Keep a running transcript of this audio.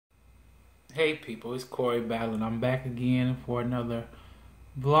Hey people, it's Cory Ballad. I'm back again for another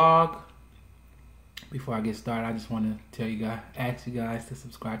vlog. Before I get started, I just want to ask you guys to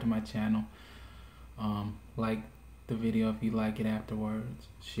subscribe to my channel. Like the video if you like it afterwards.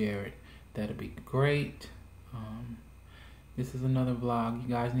 Share it. That'd be great. This is another vlog. You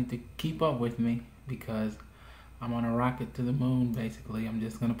guys need to keep up with me because I'm on a rocket to the moon, basically. I'm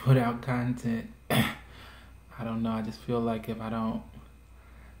just going to put out content. I don't know. I just feel like if I don't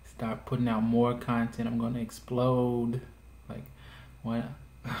start putting out more content, I'm gonna explode. Like when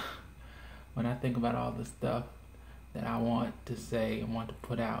I think about all the stuff that I want to say and want to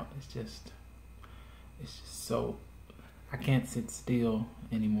put out, it's just so I can't sit still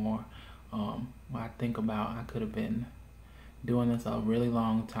anymore. When I think about, I could have been doing this a really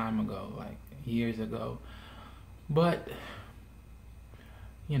long time ago, like years ago, but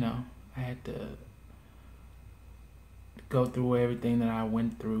you know, I had to go through everything that I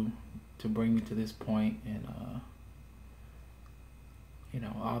went through to bring me to this point, and you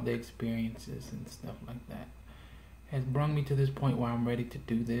know, all the experiences and stuff like that has brought me to this point where I'm ready to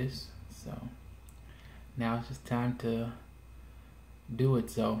do this. So now it's just time to do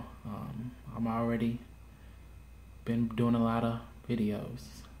it. So I'm already been doing a lot of videos,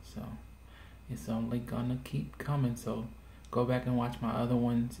 so it's only gonna keep coming. So go back and watch my other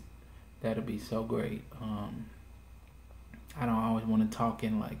ones. That'll be so great. I don't always want to talk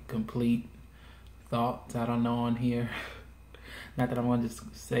in like complete thoughts. I don't know on here. Not that I'm going to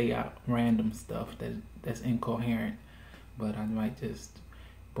just say out random stuff that's incoherent, but I might just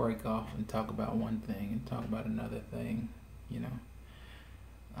break off and talk about one thing and talk about another thing, you know.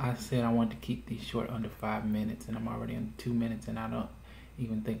 I said I want to keep these short, under 5 minutes, and I'm already in 2 minutes, and I don't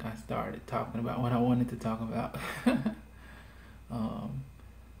even think I started talking about what I wanted to talk about.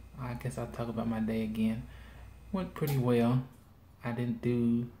 I guess I'll talk about my day again. Went pretty well. I didn't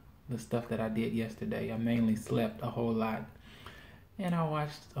do the stuff that I did yesterday. I mainly slept a whole lot. And I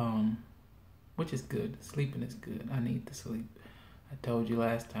watched, which is good. Sleeping is good. I need to sleep. I told you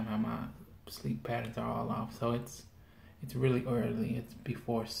last time how my sleep patterns are all off. So it's really early. It's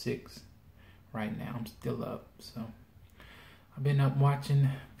before 6 right now. I'm still up. So I've been up watching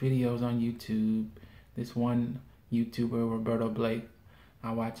videos on YouTube. This one YouTuber, Roberto Blake,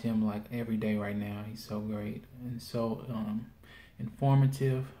 I watch him like every day right now. He's so great and so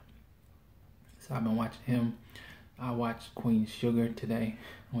informative. So I've been watching him. I watched Queen Sugar today,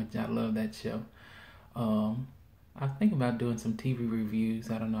 which I love that show. I think about doing some TV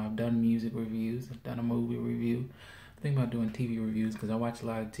reviews. I don't know. I've done music reviews. I've done a movie review. I think about doing TV reviews because I watch a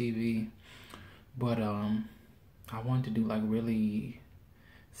lot of TV. But I want to do like really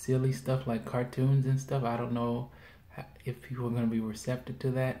silly stuff like cartoons and stuff. I don't know if people are going to be receptive to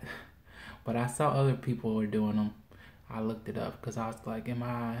that, but I saw other people were doing them. I looked it up because I was like,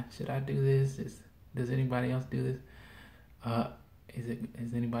 should I do this? Does anybody else do this?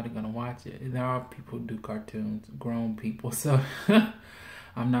 Is anybody going to watch it? There are people who do cartoons, grown people, so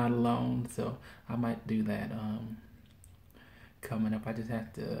I'm not alone, so I might do that coming up. I just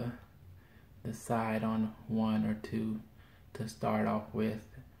have to decide on one or two to start off with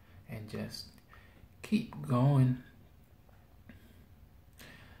and just keep going.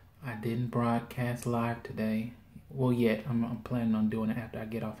 I didn't broadcast live today. Well, yet. I'm planning on doing it after I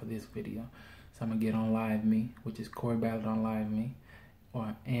get off of this video. So I'm going to get on Live Me, which is Cory Ballad on Live Me,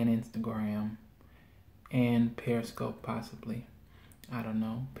 and Instagram, and Periscope possibly. I don't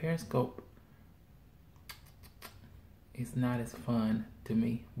know. Periscope is not as fun to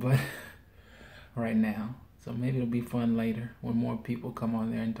me, but right now. So maybe it'll be fun later when more people come on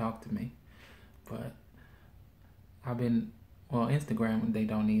there and talk to me. But Instagram, they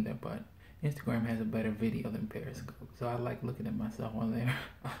don't either, but Instagram has a better video than Periscope, so I like looking at myself on there.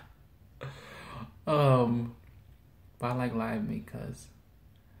 But I like Live Me because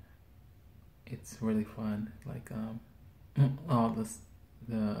it's really fun. Like all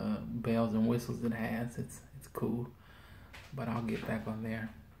the bells and whistles it has, it's cool. But I'll get back on there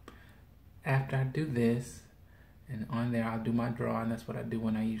after I do this, and on there I'll do my drawing. That's what I do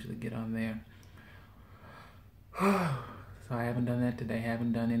when I usually get on there. So I haven't done that today.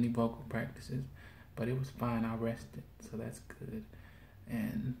 Haven't done any vocal practices, but it was fine. I rested, so that's good.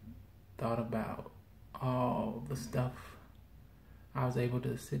 And thought about all the stuff. I was able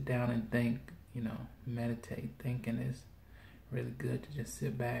to sit down and think, you know, meditate. Thinking is really good, to just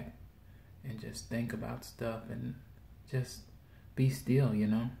sit back and just think about stuff and just be still, you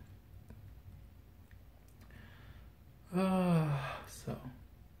know. So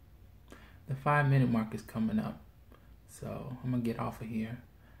the 5-minute mark is coming up. So I'm going to get off of here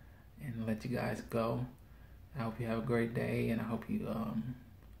and let you guys go. I hope you have a great day, and I hope you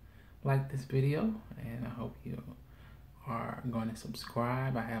like this video, and I hope you are going to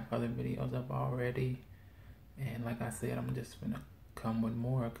subscribe. I have other videos up already, and like I said, I'm just gonna come with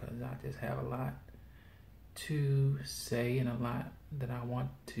more because I just have a lot to say and a lot that I want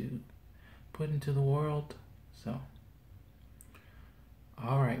to put into the world. So,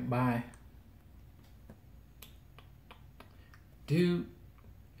 all right, bye. Do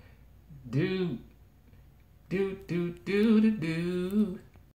do do do do do do.